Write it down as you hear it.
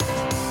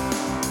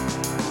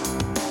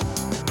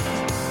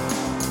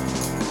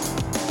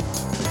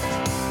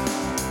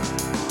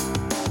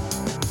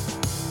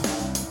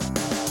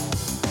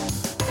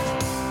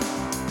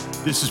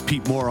This is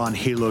Pete Moore on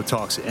Halo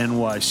Talks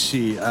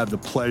NYC. I have the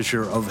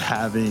pleasure of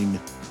having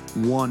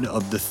one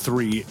of the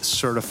 3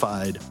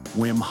 certified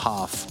Wim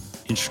Hof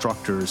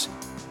instructors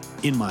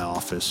in my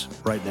office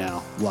right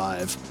now,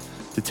 live,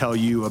 to tell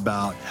you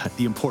about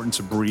the importance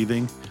of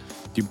breathing,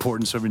 the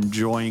importance of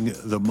enjoying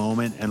the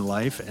moment and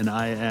life. And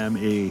I am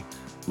a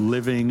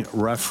living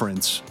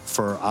reference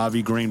for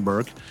Avi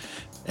Greenberg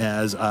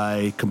as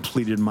I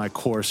completed my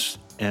course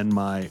and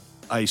my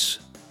ice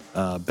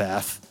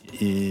bath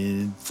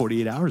in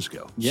 48 hours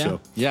ago.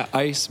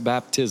 Ice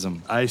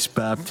baptism. Ice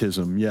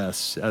baptism,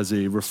 yes. As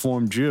a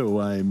Reformed Jew,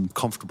 I'm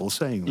comfortable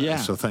saying that.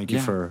 So thank you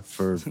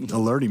for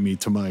alerting me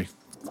to my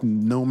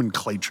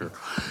nomenclature.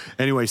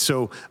 Anyway,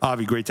 so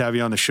Avi, great to have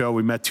you on the show.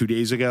 We met 2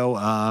 days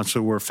ago,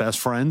 so we're fast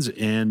friends,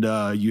 and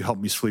you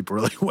helped me sleep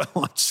really well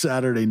on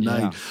Saturday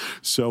night.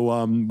 So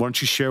why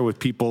don't you share with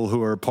people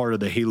who are part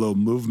of the Halo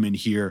movement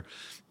here,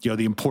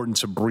 the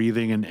importance of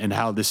breathing and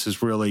how this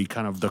is really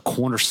kind of the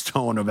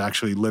cornerstone of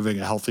actually living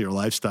a healthier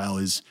lifestyle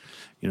is,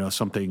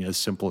 something as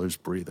simple as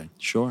breathing.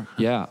 Sure.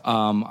 Yeah.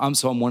 I'm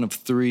one of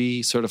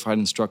 3 certified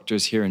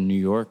instructors here in New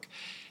York,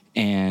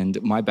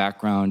 and my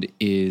background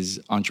is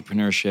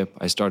entrepreneurship.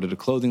 I started a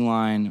clothing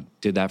line,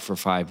 did that for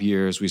 5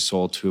 years. We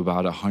sold to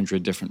about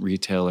 100 different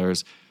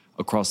retailers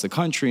across the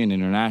country and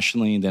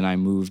internationally. Then I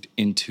moved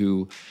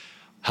into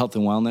health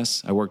and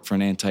wellness. I worked for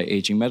an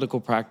anti-aging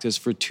medical practice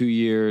for 2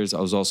 years. I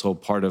was also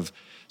part of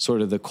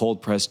sort of the cold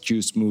pressed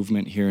juice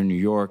movement here in New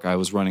York. I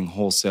was running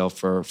wholesale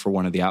for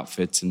one of the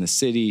outfits in the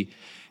city.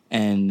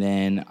 And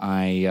then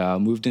I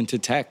moved into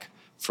tech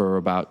for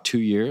about 2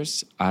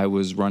 years. I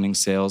was running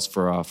sales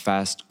for a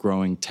fast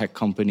growing tech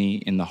company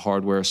in the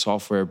hardware,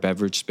 software,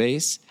 beverage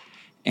space,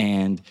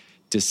 and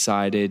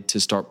decided to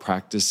start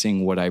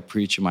practicing what I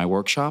preach in my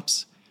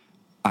workshops.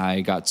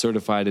 I got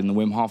certified in the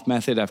Wim Hof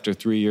method after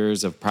 3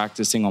 years of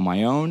practicing on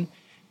my own,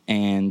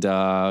 and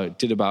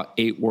did about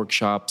 8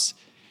 workshops,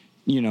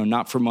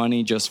 not for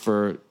money, just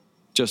for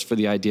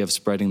the idea of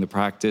spreading the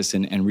practice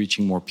and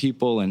reaching more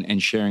people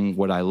and sharing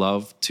what I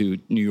love to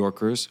New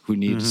Yorkers who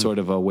need sort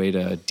of a way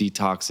to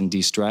detox and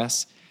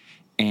de-stress.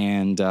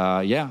 And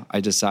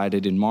I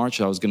decided in March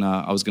I was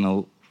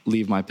gonna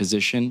leave my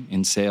position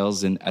in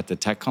sales at the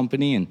tech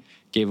company and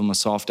gave them a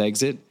soft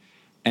exit.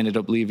 Ended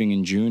up leaving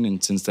in June,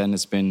 and since then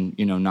it's been,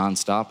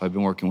 nonstop. I've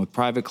been working with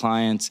private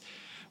clients,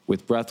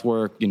 with breath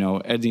work,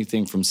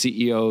 anything from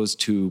CEOs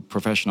to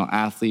professional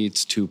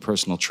athletes to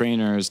personal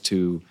trainers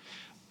to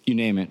you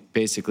name it,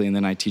 basically. And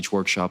then I teach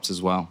workshops as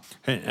well.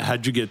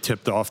 How'd you get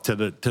tipped off to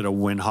the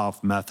Wim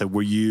Hof method?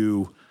 Were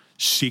you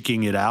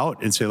seeking it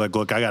out and say, like,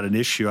 look, I got an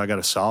issue, I got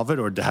to solve it,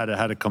 or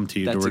how'd it come to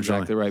you originally? That's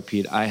exactly right,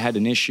 Pete. I had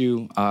an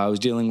issue. I was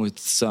dealing with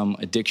some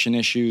addiction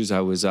issues. I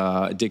was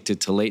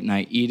addicted to late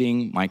night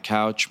eating, my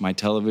couch, my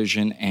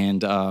television, and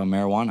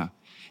marijuana.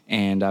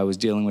 And I was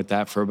dealing with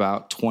that for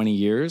about 20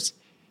 years.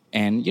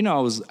 And,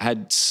 I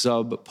had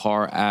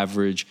subpar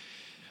average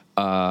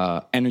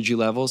energy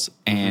levels.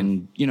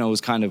 And, it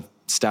was kind of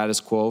status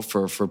quo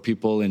for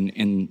people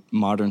in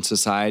modern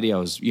society. I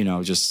was,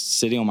 just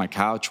sitting on my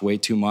couch way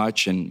too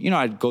much. And,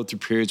 I'd go through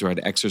periods where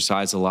I'd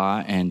exercise a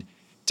lot and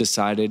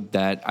decided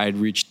that I'd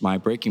reached my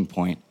breaking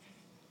point.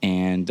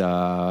 And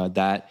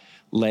that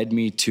led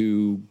me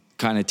to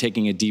kind of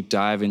taking a deep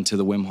dive into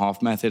the Wim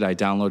Hof method. I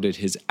downloaded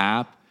his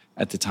app.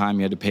 At the time,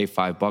 you had to pay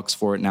 $5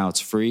 for it. Now it's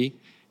free.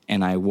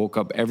 And I woke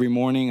up every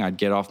morning. I'd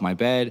get off my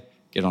bed,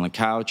 get on the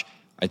couch.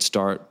 I'd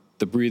start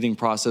the breathing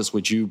process,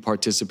 which you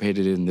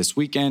participated in this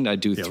weekend. I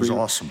do 3. It was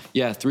awesome.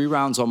 Yeah, 3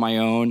 rounds on my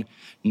own,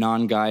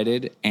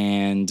 non-guided,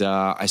 and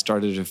I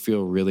started to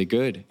feel really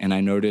good. And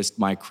I noticed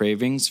my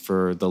cravings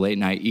for the late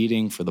night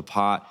eating, for the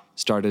pot,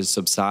 started to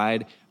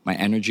subside. My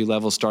energy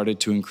level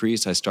started to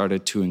increase. I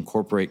started to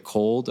incorporate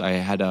cold. I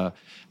had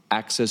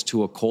access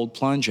to a cold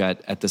plunge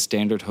at the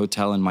Standard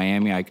Hotel in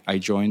Miami. I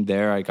joined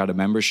there. I got a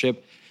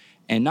membership.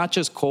 And not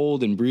just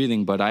cold and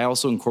breathing, but I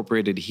also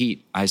incorporated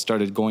heat. I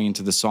started going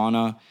into the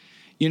sauna.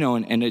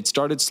 And it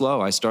started slow.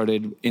 I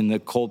started in the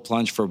cold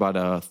plunge for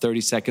about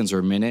 30 seconds or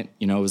a minute.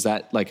 It was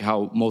that like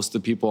how most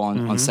of the people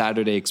on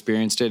Saturday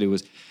experienced it. It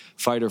was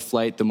fight or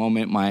flight the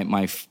moment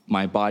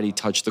my body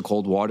touched the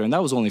cold water. And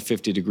that was only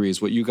 50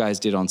 degrees. What you guys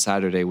did on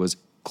Saturday was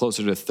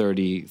closer to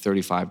 30,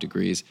 35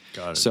 degrees.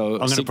 Got it. So I'm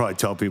going to probably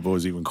tell people it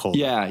was even colder.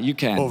 Yeah, you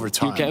can. Over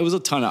time. You can. It was a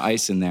ton of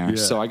ice in there. Yeah.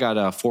 So I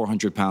got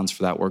 400 pounds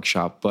for that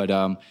workshop. But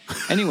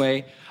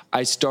anyway,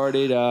 I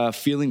started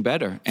feeling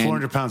better. And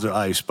 400 pounds of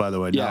ice, by the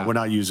way. Yeah. We're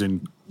not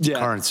using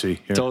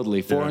currency here.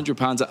 Totally. 400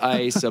 pounds of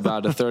ice,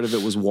 about a third of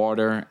it was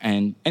water.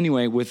 And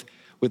anyway, with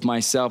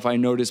myself, I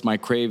noticed my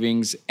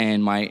cravings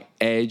and my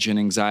edge and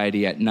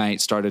anxiety at night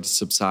started to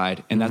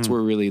subside. And that's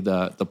where really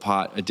the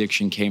pot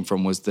addiction came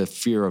from, was the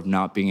fear of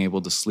not being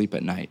able to sleep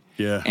at night.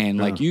 Yeah. And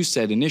like you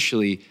said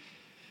initially,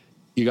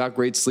 you got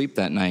great sleep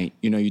that night.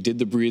 You did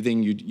the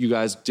breathing. You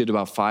guys did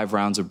about 5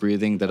 rounds of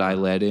breathing that I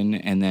led in,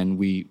 and then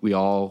we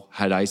all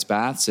had ice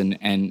baths, and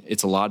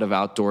it's a lot of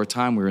outdoor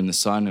time. We were in the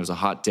sun. It was a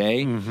hot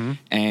day,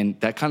 and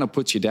that kind of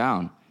puts you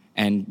down.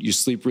 And you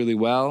sleep really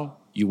well.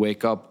 You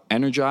wake up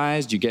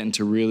energized. You get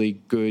into really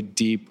good,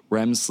 deep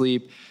REM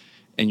sleep.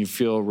 and you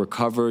feel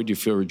recovered, you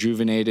feel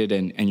rejuvenated,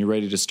 and you're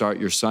ready to start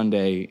your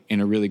Sunday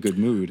in a really good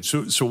mood.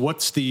 So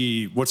what's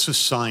the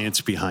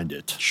science behind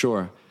it?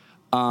 Sure.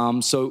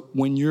 So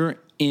when you're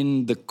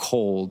in the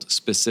cold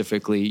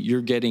specifically,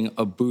 you're getting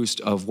a boost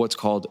of what's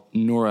called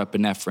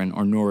norepinephrine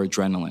or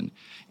noradrenaline.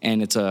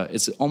 And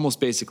it's almost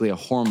basically a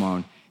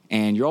hormone.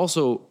 And you're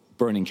also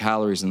burning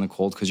calories in the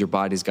cold because your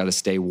body's got to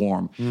stay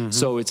warm. Mm-hmm.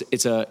 So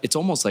it's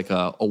almost like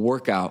a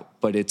workout,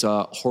 but it's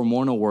a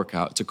hormonal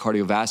workout. It's a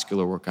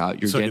cardiovascular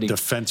workout. It's like a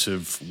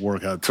defensive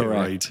workout too,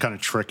 right? It's kind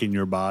of tricking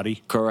your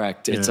body.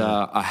 Correct. It's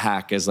a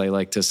hack, as I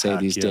like to say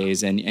these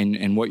days.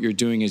 And what you're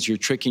doing is you're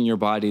tricking your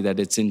body that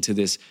it's into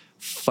this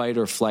fight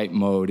or flight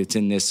mode. It's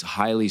in this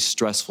highly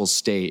stressful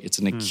state. It's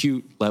an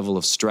acute level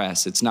of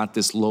stress. It's not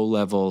this low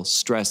level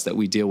stress that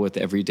we deal with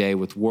every day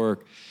with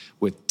work,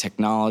 with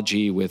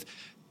technology, with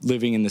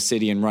living in the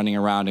city and running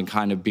around and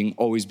kind of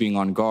always being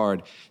on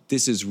guard.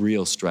 This is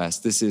real stress.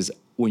 This is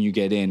when you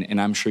get in, and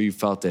I'm sure you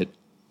felt it.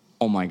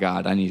 Oh my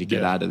God, I need to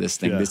get out of this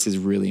thing. Yeah. This is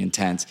really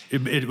intense.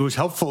 It was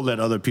helpful that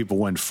other people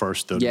went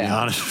first, though, to be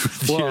honest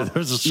with you.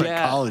 There's a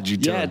psychology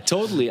to it. Yeah,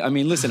 totally. I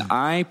mean, listen,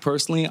 I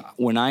personally,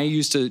 when I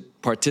used to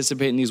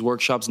participate in these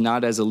workshops,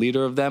 not as a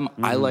leader of them,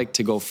 I like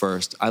to go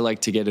first. I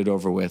like to get it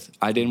over with.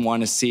 I didn't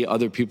want to see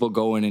other people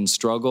go in and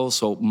struggle.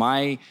 So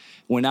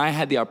when I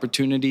had the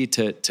opportunity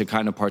to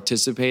kind of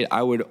participate,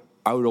 I would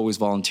always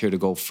volunteer to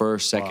go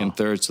first, second,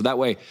 third. So that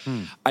way,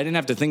 I didn't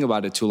have to think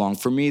about it too long.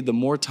 For me, the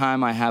more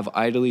time I have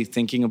idly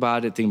thinking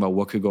about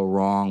what could go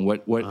wrong,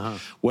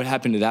 what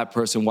happened to that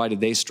person, why did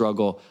they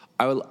struggle,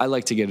 I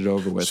like to get it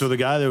over with. So the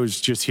guy that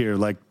was just here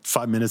like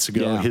 5 minutes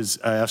ago,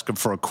 I asked him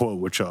for a quote,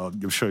 which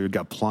I'm sure you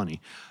got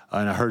plenty.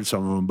 And I heard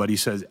some of them, but he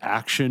says,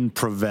 action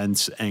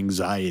prevents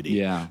anxiety.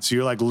 Yeah. So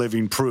you're like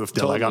living proof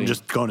that like, I'm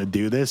just going to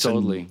do this.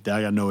 Totally. And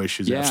I got no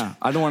issues. Yeah.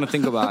 I don't want to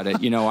think about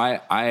it.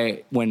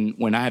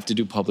 When I have to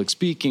do public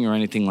speaking or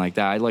anything like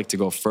that, I like to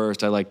go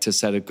first. I like to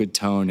set a good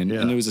tone. And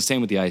it was the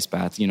same with the ice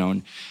bath,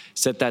 and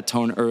set that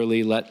tone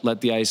early,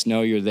 let the ice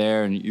know you're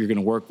there and you're going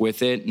to work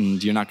with it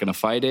and you're not going to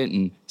fight it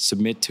and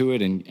submit to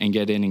it and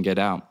get in and get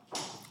out.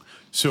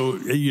 So,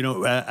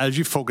 as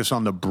you focus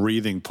on the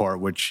breathing part,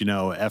 which,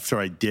 after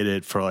I did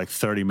it for like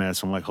 30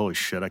 minutes, I'm like, holy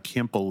shit, I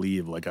can't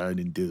believe like I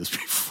didn't do this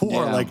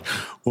before. Yeah. Like,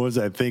 what was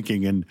I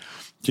thinking? And,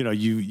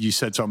 you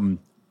said something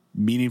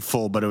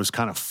meaningful, but it was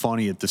kind of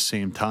funny at the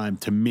same time.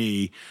 To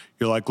me,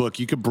 you're like, look,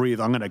 you can breathe.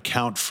 I'm going to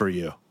count for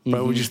you.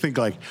 But we just think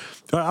like,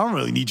 I don't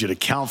really need you to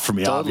count for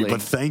me, Avi,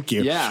 but thank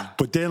you. Yeah.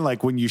 But then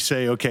like when you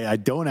say, okay, I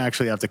don't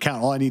actually have to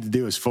count. All I need to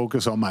do is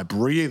focus on my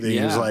breathing.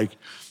 It's like,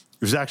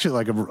 it was actually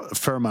like a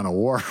fair amount of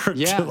work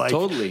to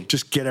like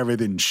just get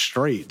everything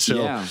straight.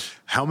 So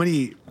how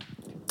many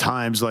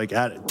times, like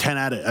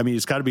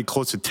it's got to be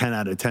close to 10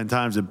 out of 10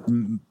 times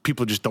that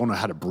people just don't know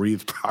how to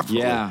breathe properly.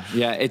 Yeah.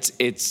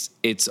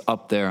 It's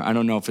up there. I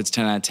don't know if it's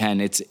 10 out of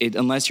 10.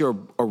 Unless you're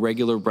a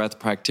regular breath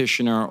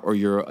practitioner or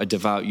you're a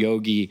devout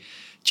yogi,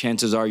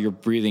 chances are you're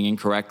breathing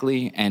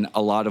incorrectly. And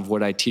a lot of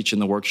what I teach in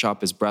the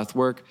workshop is breath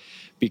work,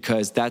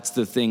 because that's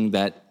the thing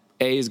that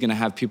is going to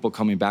have people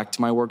coming back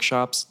to my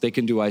workshops. They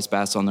can do ice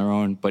baths on their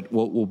own, but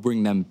what will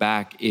bring them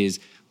back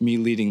is me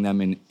leading them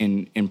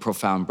in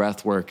profound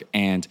breath work.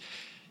 And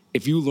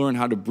if you learn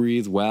how to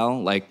breathe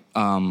well, like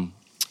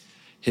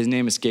his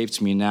name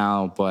escapes me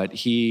now, but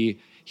he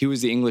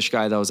was the English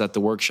guy that was at the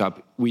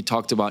workshop. We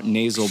talked about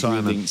nasal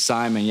breathing.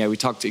 Simon, we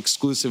talked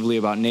exclusively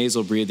about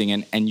nasal breathing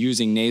and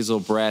using nasal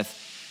breath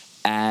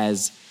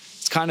as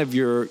it's kind of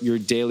your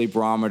daily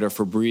barometer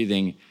for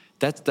breathing.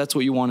 That's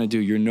what you want to do.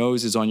 Your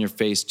nose is on your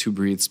face to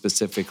breathe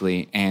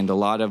specifically. And a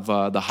lot of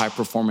the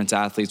high-performance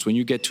athletes, when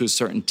you get to a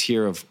certain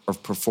tier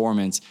of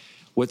performance,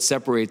 what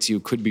separates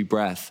you could be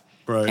breath.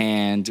 Right.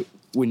 And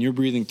when you're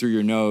breathing through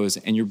your nose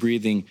and you're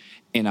breathing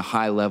in a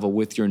high level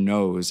with your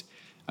nose,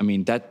 I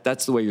mean,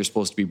 that's the way you're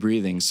supposed to be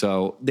breathing.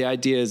 So the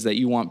idea is that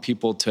you want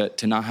people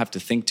to not have to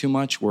think too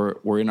much.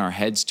 We're in our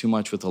heads too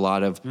much with a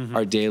lot of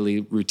our daily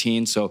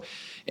routine. So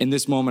in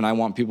this moment, I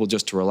want people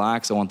just to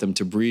relax. I want them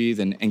to breathe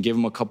and give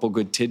them a couple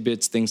good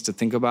tidbits, things to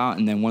think about.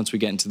 And then once we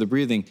get into the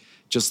breathing,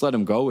 just let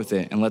them go with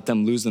it and let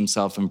them lose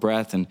themselves in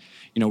breath. And,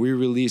 we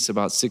release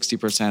about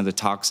 60% of the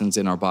toxins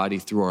in our body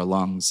through our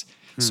lungs.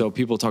 So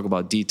people talk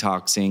about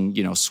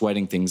detoxing,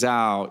 sweating things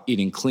out,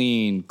 eating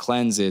clean,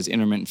 cleanses,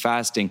 intermittent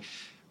fasting.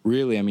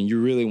 Really, I mean,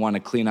 you really want to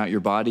clean out your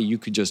body. You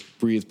could just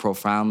breathe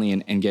profoundly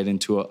and get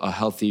into a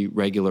healthy,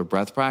 regular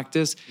breath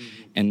practice.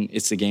 And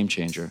it's a game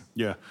changer.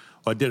 Yeah.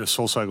 Well, I did a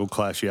SoulCycle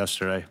class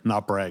yesterday,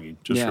 not bragging,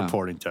 just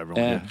reporting to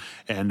everyone. Yeah.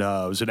 And it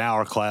was an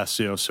hour class,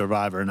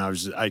 Survivor, and I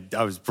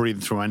was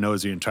breathing through my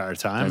nose the entire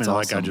time. That's and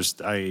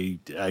awesome.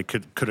 I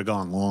could have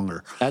gone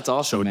longer. That's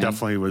awesome. So it man.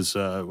 definitely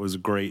was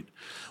great.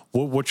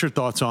 What's your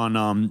thoughts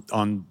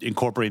on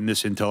incorporating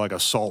this into like a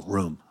salt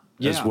room?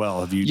 as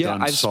well. Have you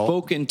done I've salt?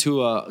 spoken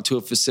to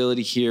a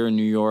facility here in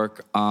New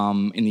York,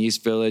 in the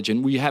East Village,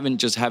 and we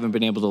haven't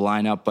been able to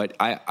line up, but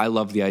I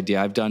love the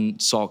idea. I've done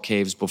salt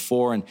caves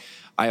before, and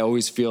I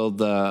always feel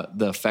the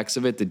effects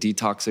of it, the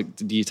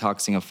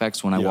detoxing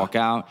effects when I walk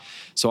out.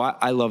 So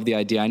I love the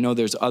idea. I know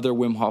there's other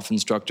Wim Hof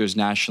instructors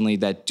nationally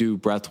that do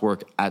breath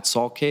work at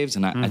salt caves,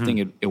 and I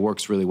think it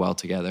works really well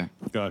together.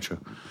 Gotcha.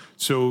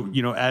 So,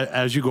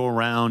 as you go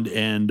around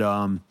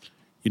and,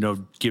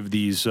 give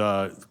these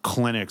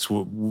clinics,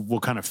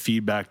 what kind of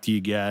feedback do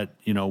you get?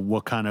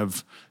 What kind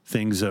of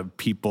things have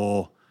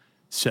people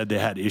said they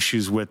had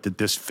issues with that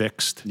this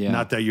fixed? Yeah.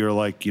 Not that you're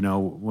like,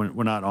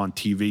 we're not on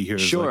TV here.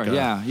 Sure. Like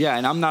yeah.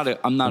 And I'm not a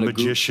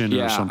magician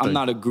or something. I'm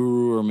not a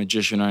guru or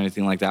magician or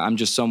anything like that. I'm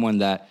just someone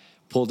that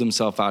pulled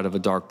himself out of a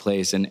dark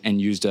place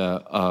and used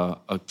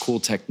a cool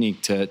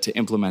technique to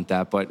implement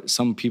that. But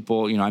some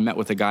people, I met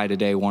with a guy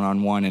today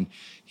one-on-one, and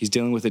he's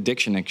dealing with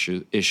addiction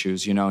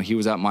issues. He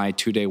was at my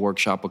 2-day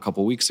workshop a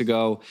couple weeks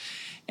ago,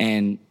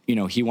 and,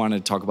 he wanted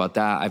to talk about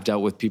that. I've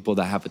dealt with people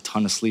that have a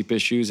ton of sleep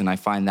issues, and I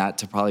find that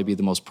to probably be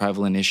the most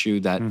prevalent issue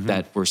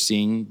that we're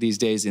seeing these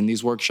days in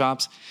these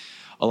workshops.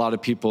 A lot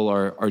of people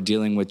are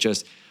dealing with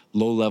just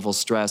low-level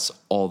stress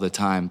all the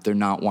time. They're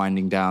not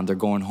winding down. They're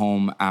going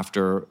home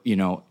after,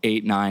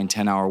 8, 9,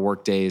 10-hour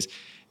work days,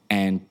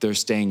 and they're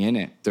staying in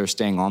it. They're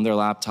staying on their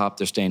laptop.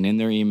 They're staying in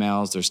their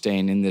emails. They're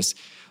staying in this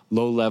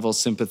low-level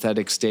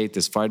sympathetic state,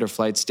 this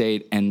fight-or-flight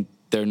state, and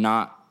they're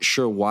not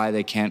sure why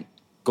they can't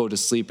go to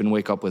sleep and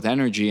wake up with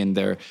energy. And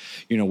they're,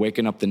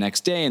 waking up the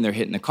next day, and they're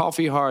hitting the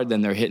coffee hard.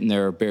 Then they're hitting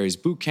their Barry's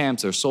boot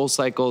camps, their soul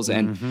cycles,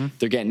 and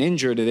they're getting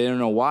injured, and they don't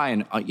know why.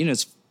 And,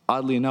 it's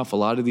oddly enough, a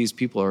lot of these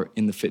people are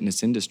in the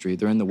fitness industry.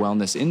 They're in the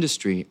wellness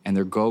industry, and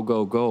they're go,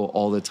 go, go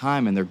all the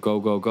time, and they're go,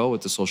 go, go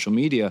with the social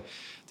media.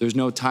 There's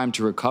no time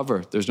to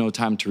recover. There's no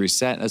time to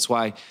reset. That's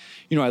why,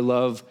 I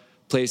love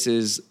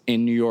places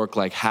in New York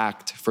like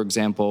Hacked, for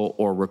example,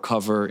 or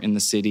Recover in the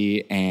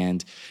city.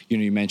 And,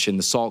 you mentioned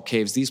the salt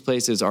caves. These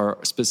places are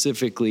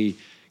specifically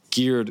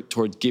geared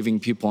towards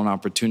giving people an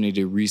opportunity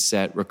to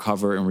reset,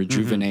 recover, and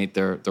rejuvenate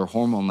their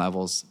hormone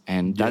levels.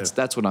 And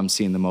that's what I'm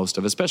seeing the most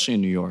of, especially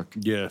in New York.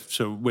 Yeah.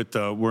 So with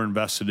we're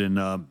invested in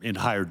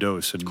Higher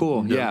Dose. And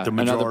cool. The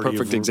another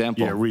perfect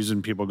example. Yeah,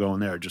 reason people go in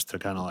there just to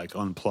kind of like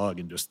unplug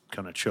and just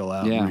kind of chill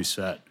out and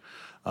reset.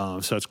 So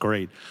that's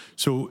great.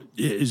 So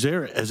has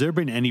there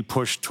been any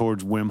push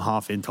towards Wim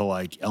Hof into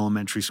like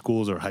elementary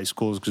schools or high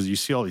schools? Because you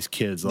see all these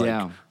kids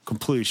like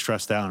completely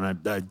stressed out,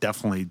 and I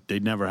definitely, they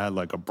never had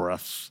like a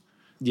breath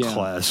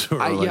class.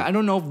 Or I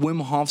don't know if Wim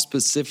Hof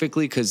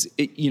specifically, because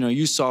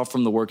you saw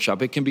from the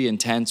workshop, it can be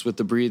intense with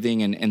the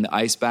breathing and the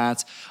ice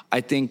baths.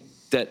 I think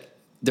that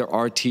there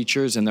are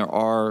teachers and there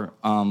are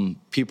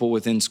people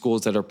within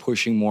schools that are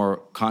pushing more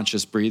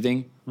conscious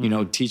breathing,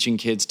 teaching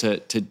kids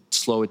to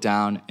slow it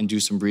down and do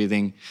some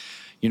breathing.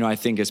 I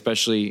think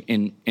especially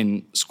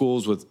in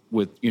schools with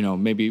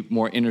maybe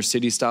more inner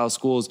city style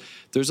schools,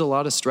 there's a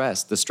lot of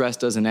stress. The stress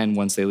doesn't end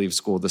once they leave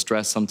school. The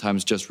stress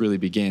sometimes just really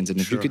begins. And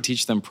if you could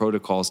teach them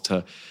protocols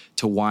to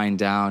wind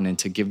down and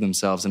to give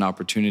themselves an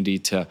opportunity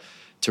to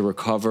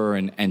recover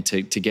and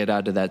to get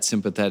out of that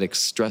sympathetic,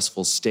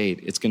 stressful state,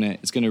 it's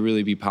gonna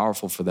really be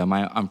powerful for them.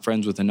 I'm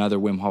friends with another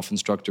Wim Hof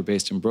instructor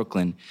based in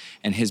Brooklyn,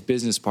 and his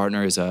business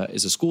partner is a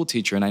school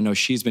teacher, and I know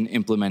she's been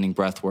implementing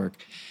breath work.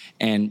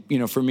 And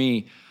for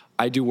me,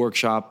 I do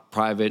workshop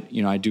private.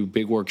 I do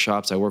big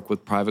workshops. I work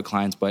with private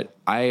clients, but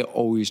I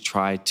always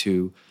try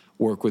to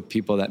work with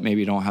people that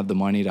maybe don't have the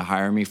money to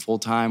hire me full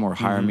time or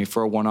hire me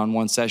for a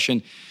one-on-one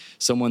session.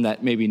 Someone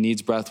that maybe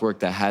needs breath work,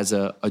 that has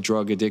a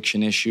drug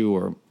addiction issue,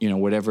 or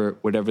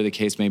whatever the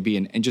case may be,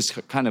 and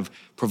just kind of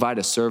provide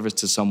a service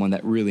to someone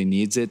that really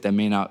needs it, that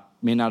may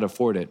not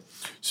afford it.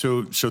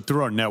 So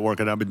through our network,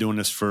 and I've been doing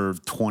this for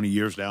 20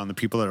 years now, and the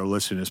people that are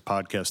listening to this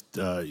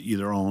podcast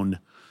either own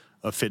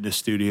a fitness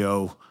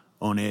studio,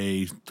 own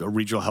a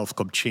regional health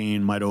club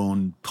chain, might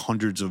own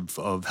hundreds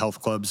of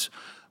health clubs.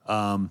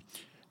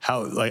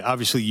 How, like,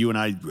 obviously you and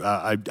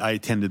I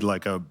attended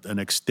like an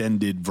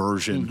extended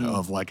version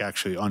of like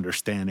actually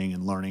understanding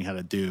and learning how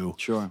to do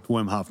the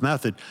Wim Hof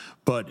method.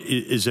 But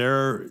is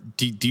there,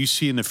 do you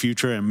see in the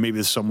future, and maybe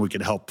this is something we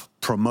could help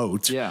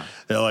promote, that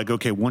like,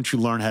 okay, once you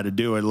learn how to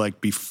do it, like,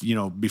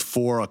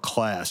 before a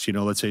class,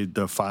 let's say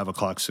the 5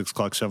 o'clock, 6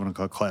 o'clock, 7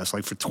 o'clock class,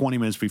 like for 20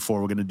 minutes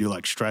before, we're going to do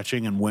like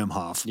stretching and Wim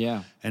Hof.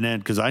 Yeah. And then,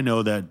 because I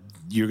know that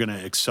you're going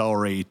to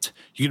accelerate,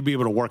 you're going to be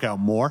able to work out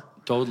more.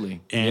 Totally.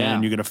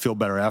 And you're going to feel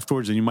better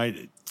afterwards.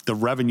 And the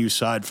revenue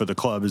side for the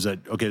club is that,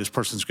 okay, this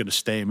person's going to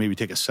stay and maybe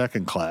take a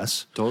second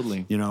class.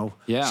 Totally.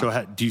 Yeah.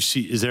 So do you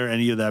see, is there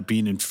any of that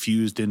being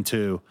infused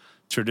into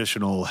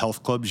traditional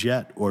health clubs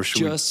yet? Or should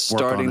just we work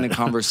starting on the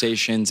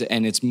conversations,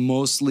 and it's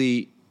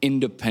mostly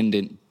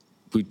independent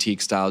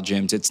boutique style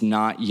gyms. It's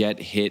not yet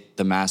hit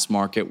the mass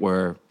market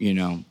where,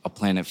 a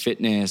Planet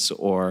Fitness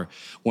or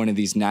one of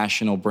these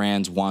national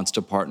brands wants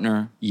to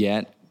partner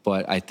yet.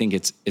 But I think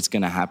it's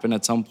going to happen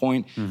at some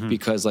point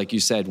because, like you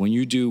said, when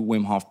you do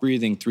Wim Hof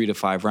breathing 3 to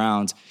 5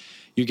 rounds,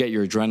 you get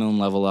your adrenaline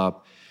level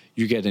up.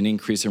 you get an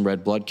increase in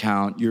red blood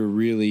count. You're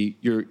really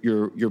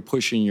you're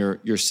pushing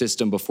your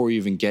system before you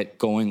even get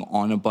going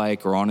on a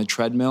bike or on a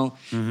treadmill.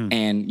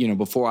 And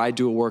before I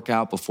do a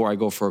workout, before I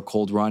go for a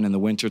cold run in the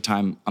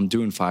wintertime, I'm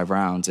doing 5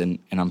 rounds and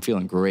I'm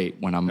feeling great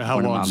when I'm How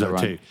long on does the that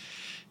run. take?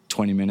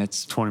 20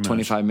 minutes,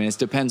 25 minutes.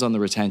 Depends on the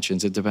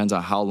retentions. It depends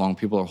on how long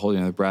people are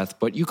holding their breath.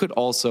 But you could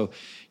also,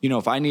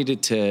 if I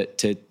needed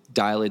to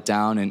dial it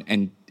down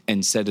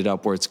and set it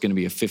up where it's going to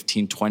be a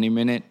 15,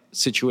 20-minute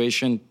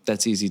situation,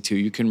 that's easy too.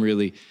 You can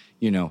really,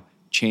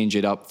 change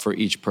it up for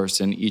each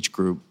person, each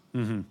group.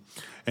 And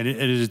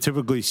is it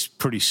typically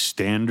pretty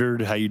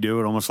standard how you do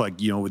it? Almost like,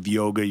 with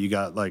yoga, you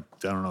got like,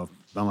 I don't know,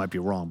 I might be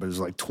wrong, but it's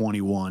like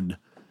 21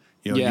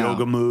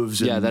 yoga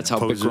moves. And that's how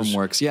poses. Bikram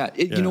works.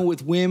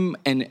 With Wim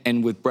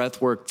and with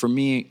breath work, for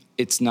me,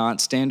 it's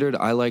not standard.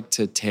 I like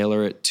to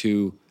tailor it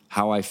to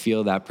how I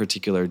feel that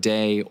particular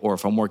day, or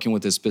if I'm working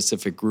with a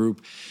specific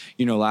group.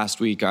 Last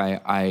week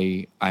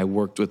I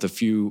worked with a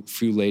few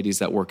ladies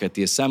that work at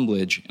the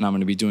assemblage, and I'm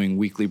going to be doing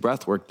weekly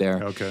breath work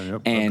there. Okay.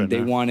 Yep. And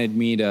they wanted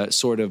me to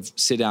sort of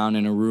sit down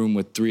in a room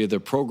with 3 of the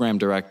program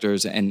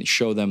directors and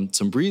show them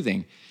some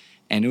breathing.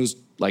 And it was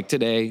like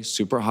today,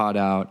 super hot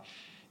out.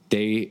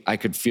 I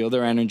could feel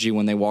their energy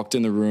when they walked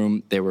in the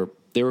room. They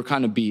were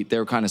kind of beat. They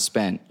were kind of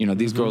spent.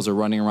 These girls are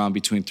running around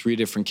between 3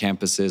 different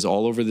campuses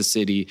all over the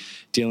city,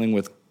 dealing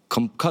with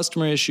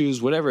customer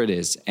issues, whatever it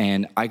is.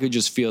 And I could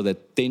just feel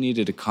that they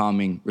needed a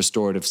calming,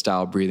 restorative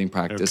style breathing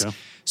practice. Okay.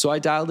 So I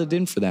dialed it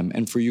in for them.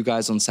 And for you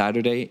guys on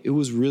Saturday, it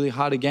was really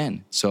hot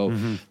again. So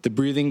the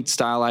breathing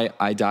style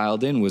I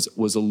dialed in was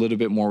a little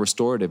bit more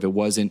restorative. It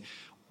wasn't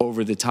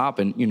over the top.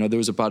 And, there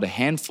was about a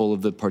handful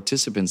of the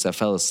participants that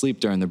fell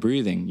asleep during the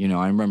breathing.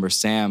 I remember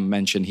Sam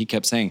mentioned, he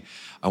kept saying,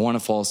 I want to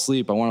fall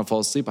asleep. I want to fall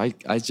asleep.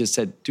 I just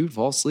said, dude,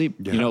 fall asleep.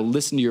 Yeah.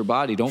 Listen to your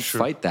body. Don't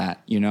fight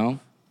that,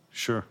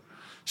 Sure.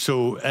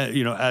 So,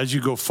 as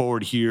you go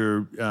forward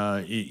here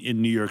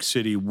in New York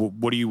City,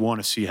 what do you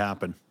want to see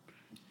happen?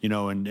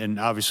 And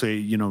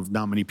obviously,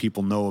 not many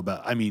people know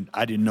about. I mean,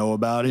 I didn't know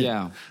about it.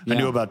 Yeah. I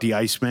knew about the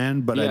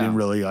Iceman, but I didn't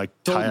really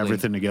tie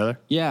everything together.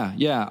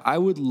 Yeah. I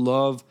would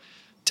love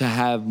to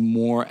have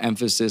more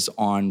emphasis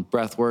on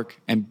breath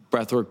work, and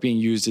breath work being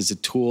used as a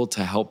tool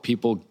to help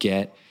people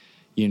get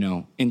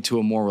into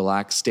a more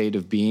relaxed state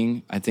of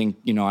being. I think,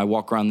 I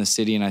walk around the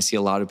city and I see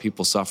a lot of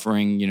people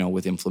suffering,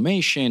 with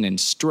inflammation and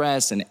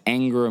stress and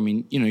anger. I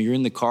mean, you're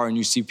in the car and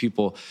you see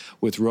people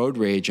with road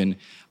rage. And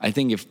I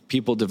think if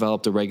people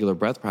developed a regular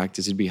breath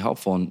practice, it'd be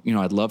helpful. And,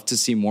 I'd love to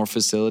see more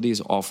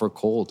facilities offer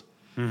cold.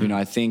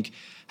 I think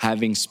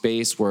having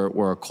space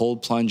where a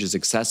cold plunge is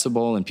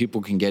accessible and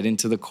people can get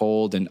into the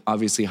cold, and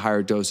obviously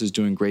higher doses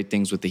doing great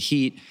things with the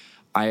heat.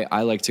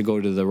 I like to go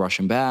to the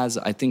Russian baths.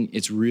 I think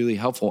it's really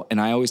helpful. And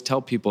I always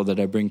tell people that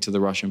I bring to the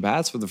Russian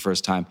baths for the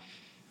first time,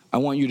 I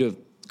want you to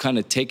kind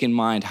of take in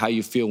mind how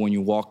you feel when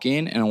you walk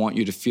in, and I want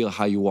you to feel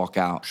how you walk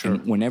out. Sure.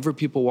 And whenever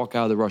people walk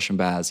out of the Russian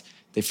baths,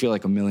 they feel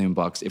like $1 million.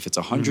 If it's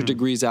 100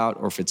 degrees out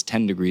or if it's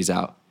 10 degrees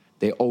out,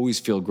 they always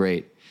feel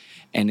great.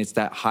 And it's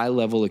that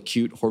high-level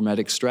acute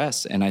hormetic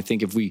stress. And I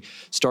think if we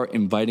start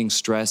inviting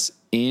stress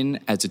in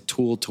as a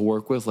tool to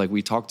work with, like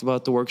we talked about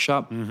at the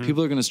workshop,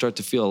 people are going to start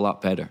to feel a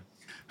lot better.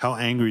 How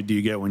angry do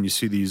you get when you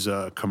see these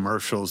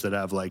commercials that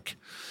have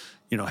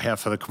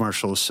half of the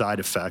commercial is side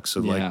effects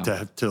of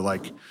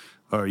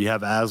or you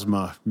have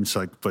asthma. It's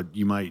like, but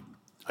you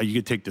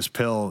could take this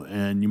pill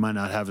and you might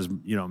not have as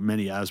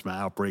many asthma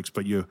outbreaks,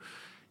 but you're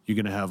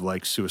going to have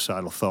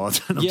suicidal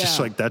thoughts. And I'm just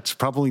like, that's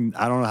probably,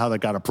 I don't know how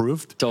that got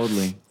approved.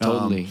 Totally.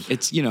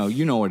 It's, you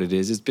know what it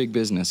is. It's big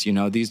business.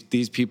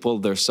 These people,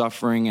 they're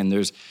suffering, and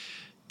there's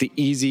the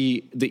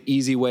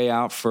easy way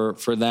out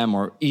for them,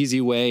 or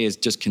easy way is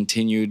just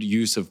continued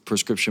use of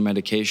prescription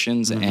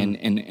medications. And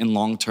in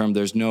long term,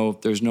 there's no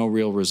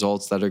real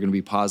results that are going to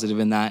be positive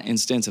in that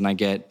instance. And I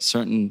get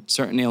certain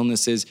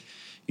illnesses,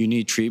 you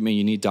need treatment,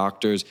 you need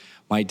doctors.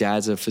 My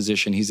dad's a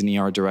physician. He's an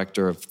ER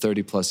director of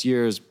 30 plus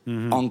years,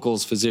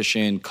 uncle's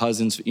physician,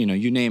 cousins,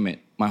 you name it.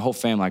 My whole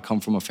family, I come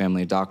from a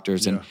family of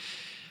doctors. And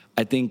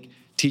I think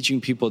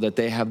teaching people that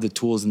they have the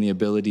tools and the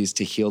abilities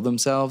to heal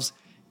themselves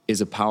is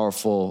a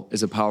powerful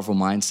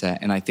mindset.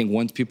 And I think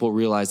once people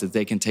realize that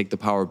they can take the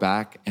power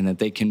back, and that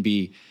they can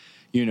be,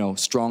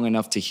 strong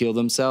enough to heal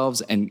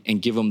themselves, and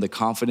give them the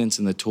confidence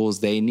and the tools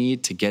they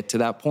need to get to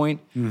that point,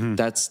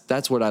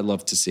 that's what I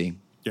love to see.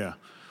 Yeah.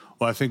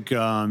 Well, I think,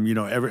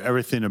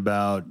 everything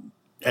about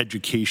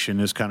education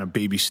is kind of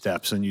baby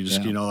steps. And you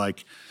just,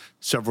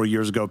 several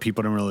years ago,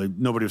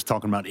 nobody was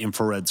talking about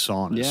infrared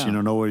saunas. Yeah,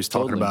 nobody's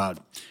talking totally. about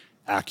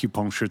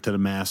acupuncture to the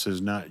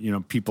masses. Not,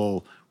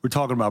 people were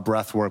talking about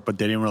breath work,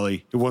 but it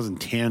wasn't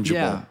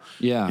tangible.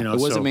 Yeah. It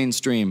wasn't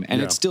mainstream,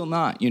 and it's still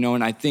not,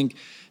 and I think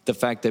the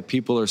fact that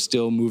people are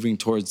still moving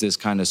towards this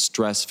kind of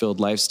stress-filled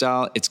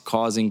lifestyle, it's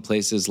causing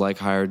places like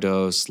Higher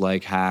Dose,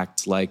 like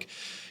Hacked, like,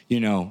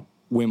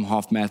 Wim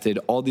Hof method,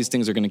 all these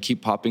things are going to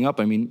keep popping up.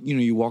 I mean,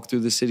 you walk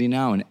through the city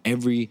now, and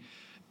every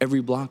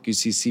block you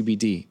see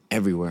CBD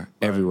everywhere.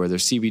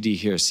 There's CBD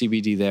here,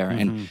 CBD there.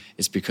 And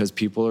it's because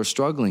people are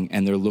struggling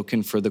and they're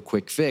looking for the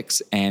quick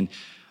fix. And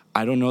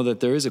I don't know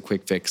that there is a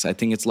quick fix. I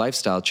think it's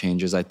lifestyle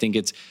changes. I think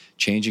it's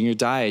changing your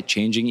diet,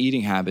 changing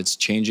eating habits,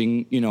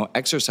 changing,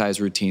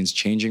 exercise routines,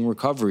 changing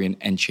recovery,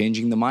 and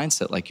changing the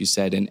mindset, like you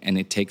said, and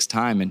it takes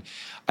time. And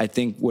I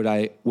think what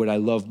I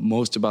love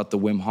most about the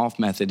Wim Hof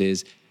method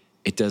is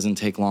it doesn't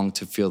take long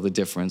to feel the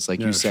difference.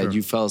 Like you said,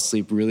 you fell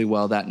asleep really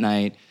well that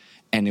night,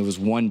 and it was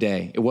one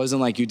day. It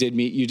wasn't like you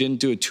didn't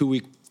do a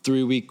 2-week,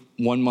 3-week,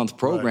 1-month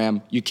program.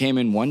 Right. You came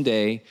in one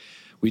day.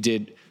 We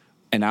did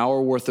an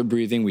hour worth of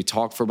breathing. We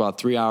talked for about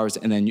 3 hours,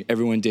 and then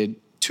everyone did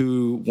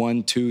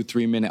 1, 2,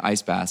 3 minute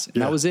ice baths.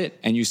 And that was it.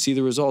 And you see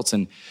the results.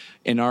 And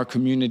in our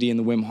community, in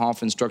the Wim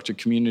Hof instructor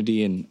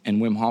community, and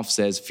Wim Hof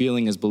says,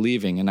 feeling is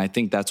believing. And I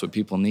think that's what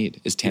people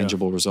need, is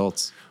tangible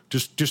results.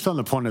 Just on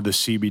the point of the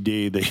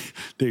CBD,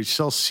 they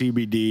sell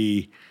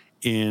CBD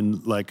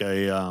in like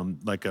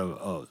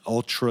a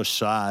ultra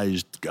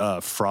sized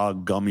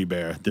frog gummy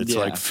bear that's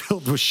like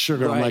filled with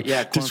sugar. Right, I'm like,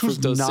 this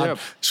was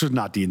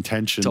not the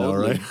intention, though,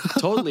 right?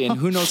 Totally. And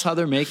who knows how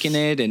they're making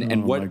it,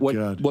 and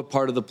what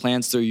part of the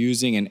plants they're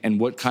using, and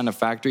what kind of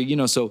factory.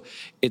 So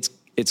it's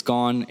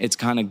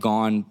kind of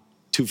gone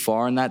too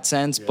far in that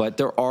sense. Yeah. But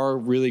there are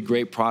really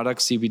great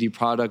products, CBD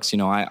products.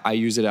 I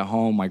use it at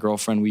home. My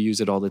girlfriend, we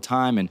use it all the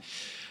time, and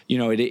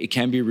it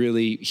can be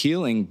really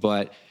healing,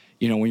 but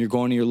when you're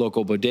going to your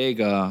local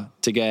bodega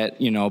to get,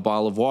 a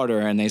bottle of water,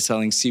 and they're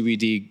selling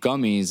CBD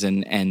gummies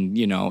and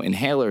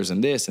inhalers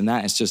and this and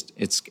that,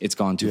 it's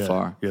gone too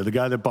far. Yeah, the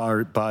guy that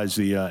buys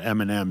the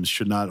M&Ms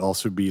should not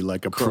also be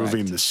like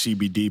approving the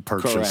CBD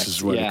purchase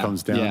is what it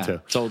comes down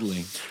to.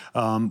 Totally.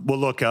 Well,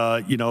 look,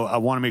 I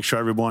want to make sure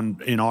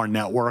everyone in our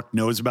network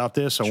knows about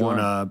this. I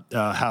want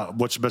to,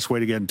 what's the best way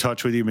to get in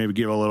touch with you? Maybe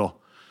give a little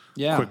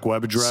quick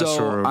web address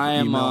or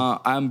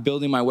email. I'm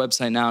building my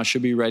website now. It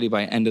should be ready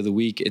by end of the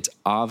week. It's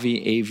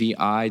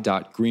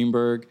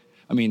avi.greenberg.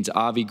 It's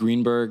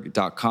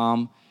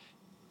avigreenberg.com,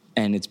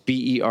 and it's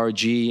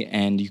BERG.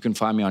 And you can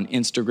find me on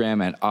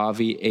Instagram at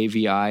Avi,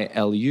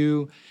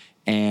 AVILU.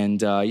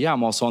 And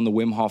I'm also on the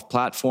Wim Hof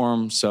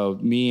platform. So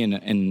me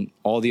and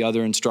all the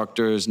other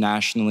instructors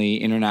nationally,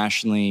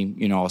 internationally,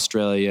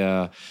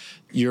 Australia,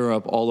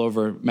 Europe, all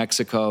over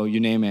Mexico, you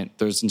name it.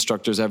 There's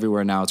instructors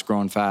everywhere now. It's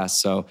growing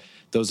fast. So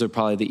those are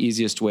probably the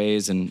easiest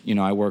ways. And,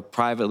 I work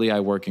privately. I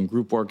work in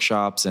group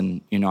workshops.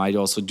 And, I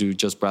also do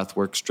just breath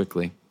work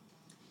strictly.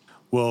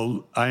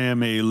 Well, I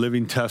am a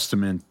living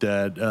testament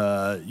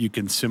that you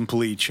can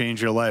simply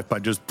change your life by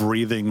just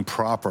breathing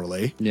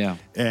properly. Yeah.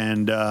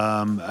 And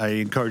I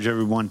encourage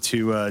everyone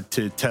to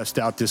test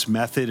out this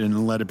method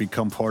and let it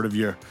become part of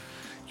your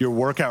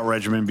workout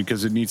regimen,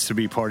 because it needs to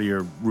be part of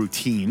your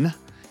routine,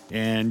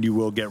 and you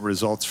will get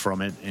results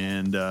from it.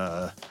 And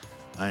I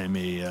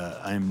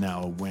am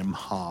now a Wim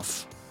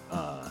Hof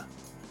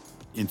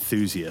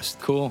enthusiast.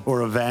 Cool.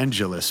 Or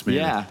evangelist, maybe.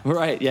 Yeah,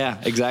 right. Yeah,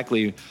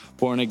 exactly.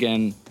 Born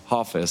again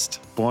Hofist.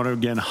 Born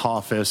again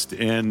Hofist.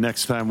 And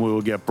next time we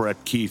will get Brett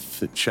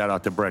Keith. Shout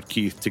out to Brett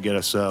Keith to get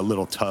us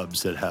little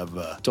tubs that have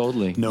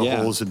no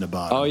holes in the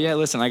bottom. Oh yeah,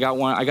 listen, I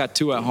got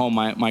 2 at home.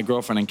 My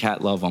girlfriend and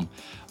cat love them.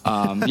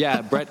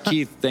 Brett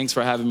Keith, thanks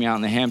for having me out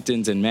in the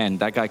Hamptons. And man,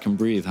 that guy can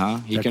breathe,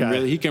 huh? He can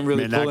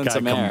really pull in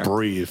some air.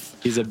 Breathe.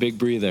 He's a big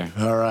breather.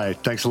 All right.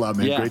 Thanks a lot,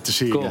 man. Great to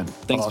see you again.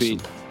 Thanks,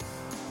 Pete.